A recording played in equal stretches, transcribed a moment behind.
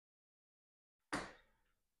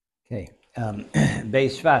Okay.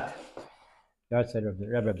 Beis Shvat, yard side of the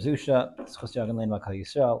Rebbe Zusha, Schos Yagan Lein Makal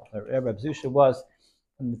Yisrael. Rebbe Zusha was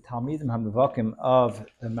from the Talmidim Hamavakim of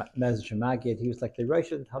the Mezrach Maggid. He was like the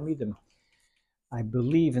Rosh of the Talmidim. I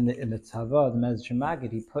believe in the Tzava, the Mezrach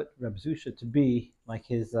Maggid, he put Rebbe Zusha to be like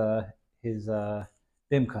his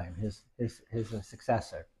Bimkaim, his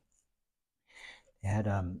successor. He had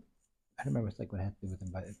I don't remember like what had to do with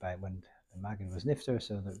him by when the Maggid was nifter,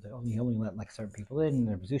 so he only let like certain people in. And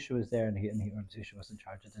Reb Zusha was there, and Reb Zusha was in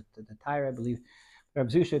charge of the Torah, I believe. Reb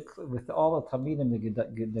Zusha, with all the Talmidim, the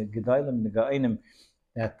Gedolim, the Gaonim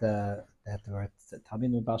that were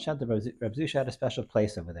Talmidim Baal Shem Tov, Reb Zusha had a special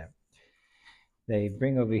place over there. They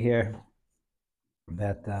bring over here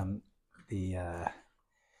that the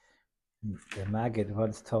Maggid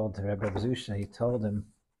once told to Reb Zusha, he told him,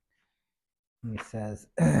 he says.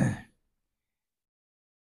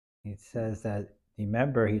 It says that,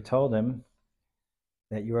 remember, he told him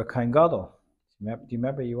that you were Kohen Gadol. Do you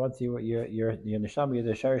remember you're neshama, you're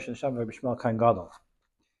the sharish neshama of Bishmal Kohen Gadol.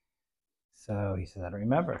 So he says, I don't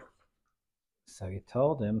remember. So he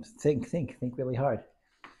told him, think really hard.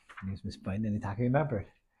 And he was misplained, and he remembered.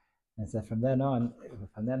 And so from then on,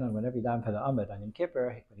 whenever he died for the Amud on Yom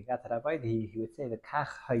Kippur, when he got to that Avodah, he would say the Kach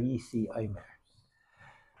Hayisi Omer.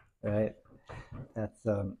 Right? That's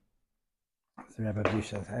So Rabbi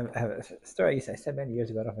Zusha, I have a story I said many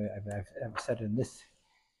years ago. I don't know if I've said it in this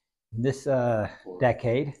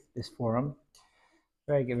decade, this forum.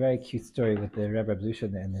 Very cute story with the Rabbi Zusha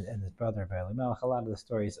and his brother Rabbi Melech. A lot of the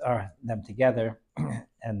stories are them together,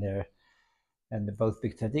 and they're both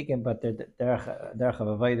big tzaddikim, but their derech of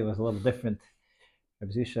avodah was a little different.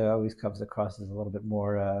 Rabbi Zusha always comes across as a little bit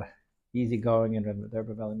more easygoing, and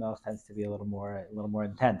Rabbi Melech tends to be a little more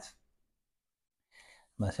intense.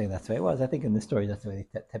 I'm not saying that's the way it was. I think in this story that's the way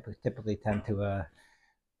they typically tend to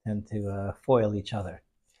foil each other.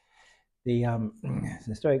 The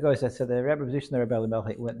story goes that so the Rebbe Zusha and the Rebbe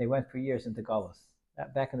Melech, they went for years into Galus.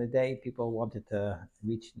 Back in the day, people wanted to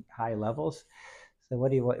reach high levels. So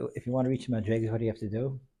if you want to reach Madrigas, what do you have to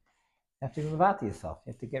do? You have to move yourself.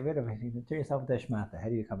 You have to get rid of it. You turn yourself into a shmata. How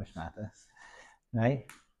do you become a shmata? Right?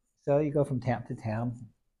 So you go from town to town,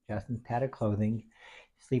 dressed in tattered clothing,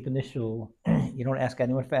 sleep in the shul. You don't ask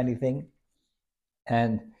anyone for anything,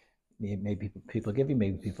 and maybe people give you,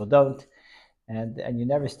 maybe people don't, and you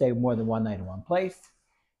never stay more than one night in one place.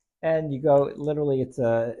 And you go, literally, it's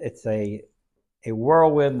a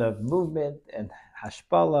whirlwind of movement and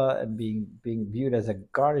hashpala and being viewed as a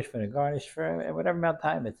garnish for whatever amount of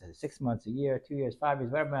time. It's 6 months, a year, 2 years, 5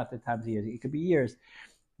 years, whatever amount of times a year. It could be years.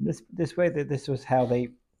 This way, this was how they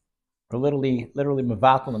were literally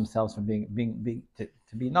mavatal themselves from being to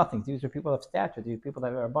be nothing. These are people of stature. These are people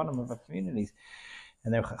that are bottom of our communities,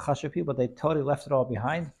 and they're chashuv people. They totally left it all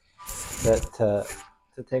behind. That to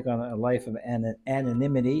take on a life of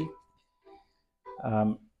anonymity.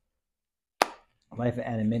 Life of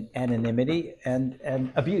anonymity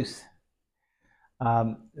and abuse.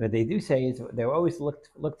 What they do say is they always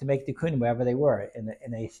look to make tikkun wherever they were in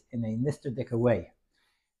a nisterdika way.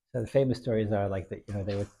 So the famous stories are like that.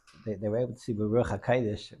 They were able to see Baruch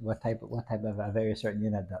HaKadosh what type of a very certain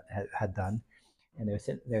unit had done, and they were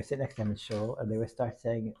sitting next to him in shul, and they would start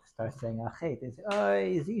saying achet. They say, "Oh,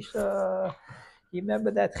 Zisha, you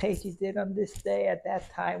remember that chet you did on this day at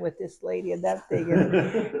that time with this lady and that thing?"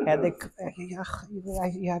 And you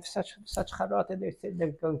have such charot, and they're sitting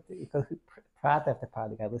there go prat after prat.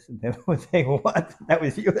 The guy listened to him and saying, "What? That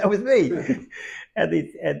was you? That was me." and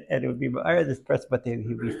it would be this person, but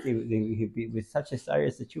he'd be with such a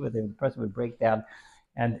serious tshuva, the person would break down,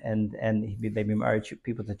 and they'd be married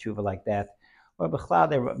people to tshuva like that. Or b'chlal,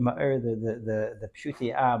 they were the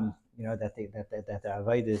pshuti am, that the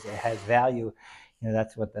avodas has value.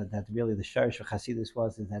 That's what that's really the sharish of Hasidus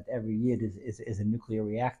was, is that every yid is a nuclear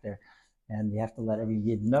reactor, and you have to let every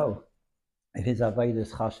yid know if his avodah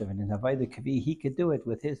is chashuv, and his avodah could be, he could do it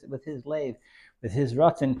with his lave, with his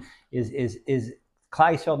ratzon. Is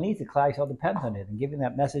Klal Yisrael needs it. Klal Yisrael depends on it, and giving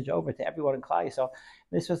that message over to everyone in Klal Yisrael.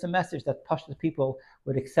 This was a message that Pashut people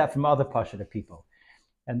would accept from other Pashut people.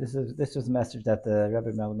 And this was a message that the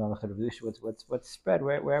Rebbe Melech would spread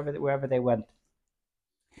wherever they went.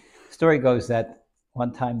 The story goes that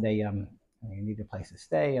one time they needed a place to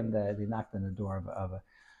stay, and they knocked on the door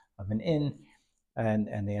of an inn,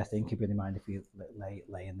 and they asked the innkeeper, "Do you mind if you lay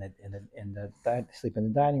sleep in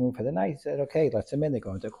the dining room for the night?" He said, "Okay, let them in." They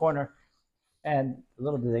go into a corner, and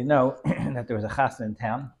little did they know that there was a chasna in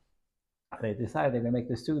town. They decided they're going to make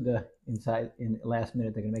the suda inside. In the last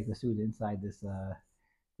minute, they're going to make the suda inside this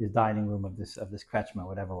dining room of this krechma,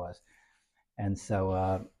 whatever it was. And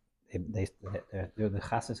so they're doing the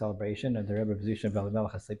Chassid celebration, and the Rebbe Zusha and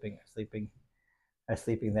Belimelech are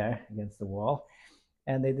sleeping there against the wall,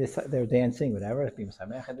 and they're dancing, whatever.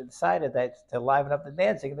 And they decided that to liven up the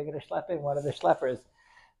dancing, they're going to schlep in one of the schleppers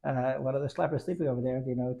sleeping over there,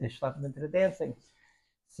 to schlep him into the dancing.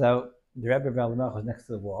 So the Rebbe Belimelech was next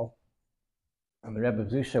to the wall, and the Rebbe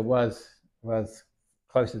Zusha was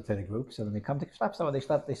closer to the group. So when they come to schlep someone, they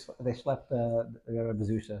schlep the Rebbe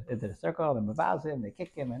Zusha into the circle, and mavaz him, they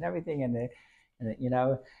kick him and everything, and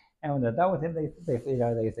and when they're done with him, they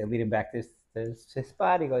lead him back to his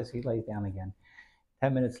spot. He lays down again.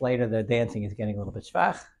 10 minutes later, the dancing is getting a little bit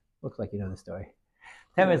schwach. Looks like you know the story.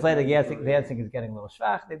 10 minutes later, dancing is getting a little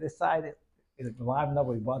schwach. They decided, we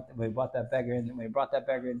brought that beggar in. We brought that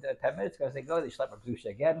beggar in 10 minutes ago. They schlep Rebbe Zusha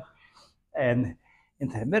again, and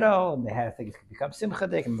into the middle, and they had things become simcha.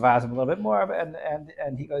 They can mavaz him a little bit more,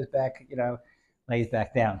 and he goes back, lays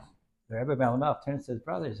back down. The Rebbe Belimelech turns to his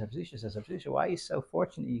brothers. Rebbe Zusha says, Rebbe Zusha, why are you so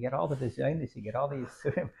fortunate? You get all the desires, you get all these.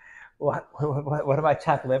 What am I,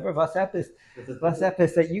 chopped liver? What's up is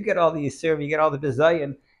that you get all the yisurim, you get all the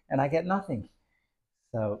bizayin, and I get nothing.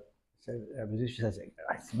 So Rebbe Zusha says,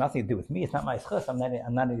 it's nothing to do with me. It's not my schus. I'm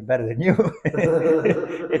not any better than you.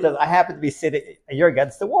 It says, I happen to be sitting. You're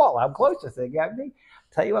against the wall. I'm closer. So you got me.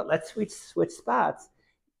 Tell you what. Let's switch spots.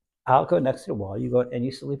 I'll go next to the wall. You go and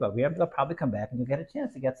you sleep over here. They'll probably come back and you'll get a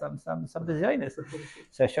chance to get some designers.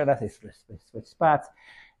 So sure enough, they switch spots.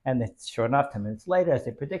 And it's sure enough, 10 minutes later, as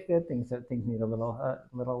they predicted, things need a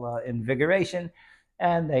little invigoration,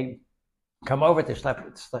 and they come over to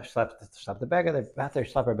schlep the beggar. They're about to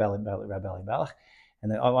schlep Rebbe Melech,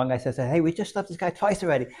 and the one guy says, "Hey, we just slept this guy twice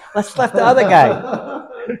already. Let's schlep the other guy."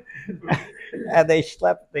 And they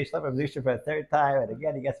schlep Rebbe Zusha for a third time, and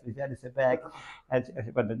again he gets to sit back. And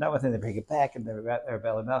when they're done with him, they bring it back, and the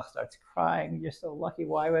Rebbe Melech starts crying. You're so lucky.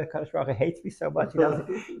 Why Kadosh Baruch Hu hates me so much?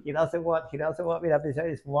 He doesn't want me to have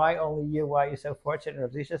this. Why only you? Why are you so fortunate? And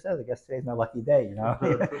Rebbe Zusha says, "I guess today's my lucky day."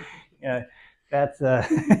 That's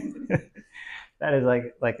that is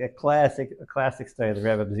like a classic story of the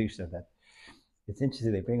Rebbe Zusha. That it's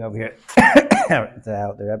interesting. They bring over here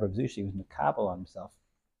the Rebbe Zusha was makabel on himself.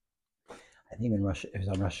 I think it was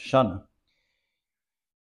on Rosh Hashanah.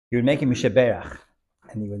 He would make him mishaberach,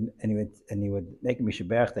 and he would make him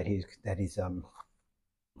mishaberach that he's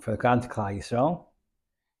for the Gan Klal Yisrael,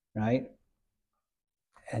 right?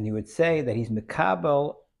 And he would say that he's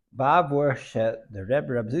makabel ba'avur the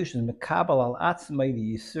Rebbe Zusha is makabel al atzmai the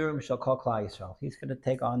yisurim shel kol Klal Yisrael. He's going to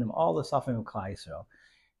take on him all the suffering of Klal Yisrael,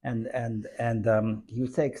 and he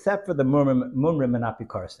would say except for the mumrim and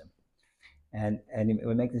apikorsim. And he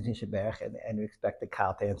would make this Nishaberach and expect the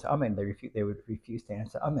Kal to answer Amen. They would refuse to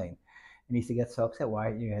answer Amen. And he used to get so upset. Why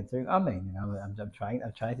are you answering Amen? I'm trying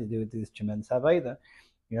to do this tremendous Havayda,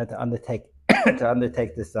 to undertake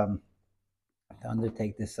this the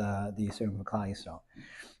Yisurim of Klal Yisrael.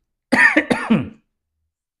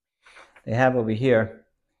 They have over here.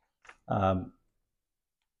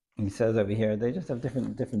 He says over here they just have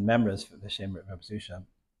different members for the Shem Rebbe Zusha.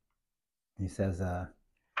 He says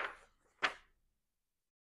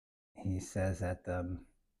that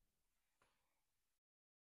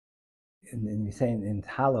in he's saying in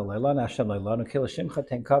Hallel, Leilon Hashem Leilon Kil Shimcha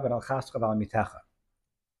Ten Kavod Al Chaschav Al Mitacha.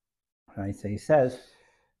 Right, so he says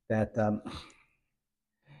that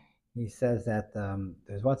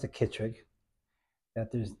there's once a kitrig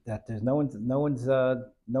that there's no one's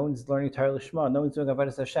learning Torah Lishma, no one's doing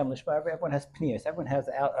Avodas Hashem Lishma. Everyone has pnius, everyone has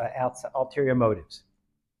ulterior motives,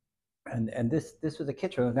 and this was a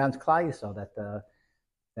kitrig of Gans Klal Yisrael that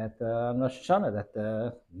Rosh Hashanah that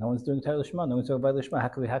no one's doing Torah Lishma, no one's doing Avodah Lishma.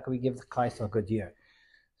 How can we give the Klal Yisrael a good year?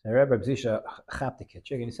 So Rebbe Zusha chapped the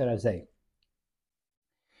kitrig and he said, Azay.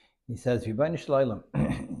 He says, Rebbeinu Shloim,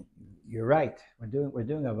 you're right. We're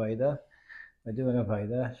doing Avodah. We're doing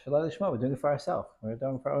Avodah. Shalom Lishma. We're doing it for ourselves. We're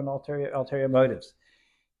doing it for our own ulterior motives.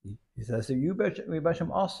 He says, so you, Rebbe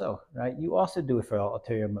also, right? You also do it for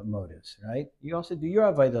ulterior motives, right? You also do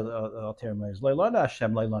your Avodah ulterior motives. Leilana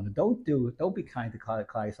Hashem, Leilana. Don't be kind to Klal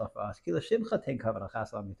Yisrael for us. Kila Shimcha Ten Kavod Al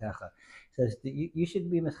Chaschav Al Mitacha. He says you should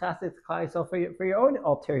be mischased to Klal Yisrael for your own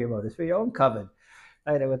ulterior motives, for your own covet.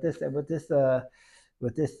 Right? And with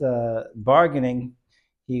this bargaining,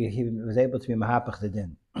 he was able to be mahapach the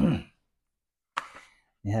din.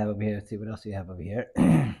 You have over here. Let's see what else you have over here.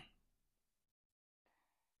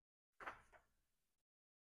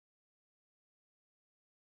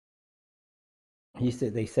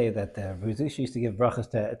 They say that Zusha used to give brachas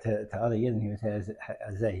to other yidden. He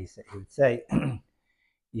would say,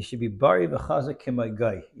 you should be bari v'chazak k'may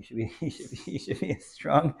guy. You should be as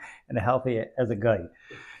strong and healthy as a guy.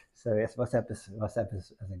 So yes, what's up as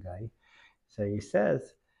a guy? So he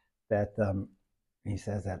says that he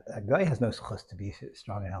says that a guy has no schus to be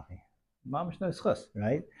strong and healthy. Mamish no schus,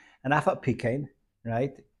 right? And Afa Pikain,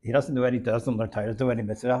 right? He doesn't learn Torah, doesn't do any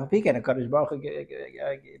mitzvah. Afa Pikain, and Kadosh Baruch Hu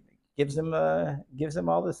gives him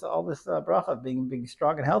all this bracha of being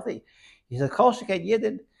strong and healthy. He says Kol Sheked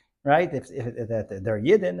Yidden, right? If they're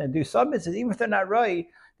Yidden and do some mitzvahs, even if they're not right,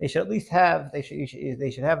 they should at least have they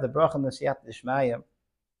should have the bracha and the siyat d'shmaya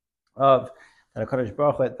of that Kadosh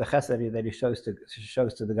Baruch Hu, the chesed that he shows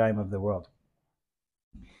to the Gaim of the world.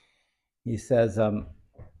 He says,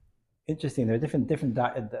 interesting. There are different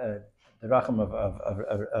the racham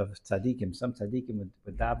of tzaddikim. Some tzaddikim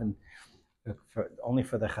would daven only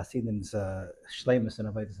for the chasidim's shleimus and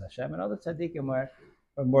avodas Hashem, and other tzaddikim were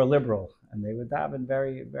more liberal, and they would daven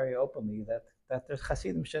very, very openly that their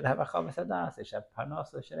chasidim should have a chavas hadas, they should have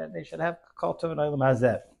panos, they should have kol tov and olam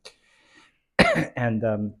hazeh. And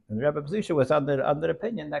the Rebbe Bzusha was under the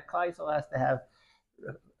opinion that Klal Yisrael has to have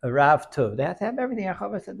a Rav Tov. They have to have everything, a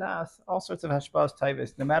chavas hadas, all sorts of hashpos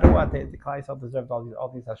taivos. No matter what, the Klal Yisrael deserved all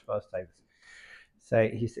these hashpos taivos. So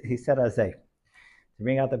he said azay. To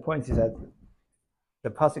bring out the points, he said, the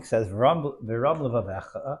pasuk says, "V'ram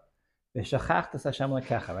levavecha, v'shachachtas Hashem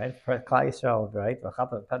lekecha." Right, for Klal Yisrael, right,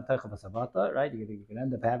 right. You can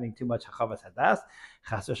end up having too much chavas hadas.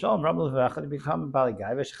 Chas v'shalom, ram levavecha, to become bali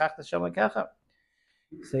guy, v'shachachtas Hashem lekecha.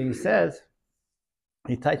 So he says,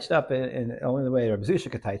 he touched up in only the way Rabbi Zusha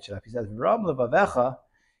could touch it up. He says, "V'ram levavecha."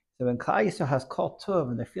 So when Klal Yisrael has kol tov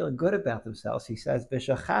and they're feeling good about themselves, he says,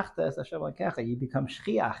 "V'shachachtas Hashem lekecha." You become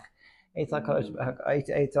shchiach. Eitzal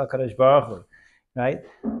Kadosh Baruch Hu, right?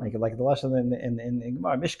 Like the lashon in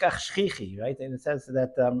Gemara, Mishkach Shchichi, right? And it says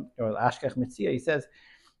that, or Ashkach Mitzia, he says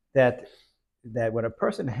that when a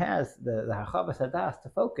person has the Hachavas Hadas to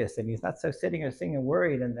focus, and he's not so sitting and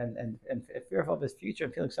worried and fearful of his future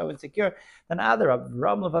and feeling so insecure, then Adar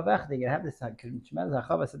Ram Levavech, you have this tremendous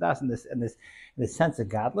Hachavas Hadas and this sense of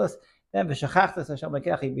godless. Then V'shachachtas Hashem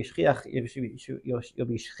Lekech, you'll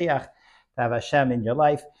be shchiach to have Hashem in your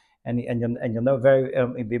life. And you'll know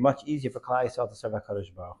it'll be much easier for Klal Yisrael to serve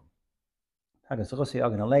HaKadosh Baruch Hu.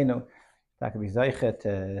 That could be zeicha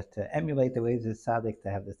to emulate the ways of tzaddik,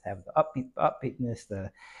 to have the upbeatness,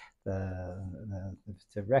 to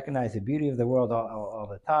recognize the beauty of the world all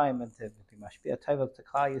the time, and to be mashpia tova to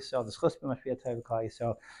Klal Yisrael, the schus be mashpia tova to Klal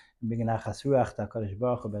Yisrael, and bring an achas ruach to HaKadosh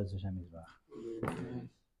Baruch Hu be'ez Hashem Yisbach.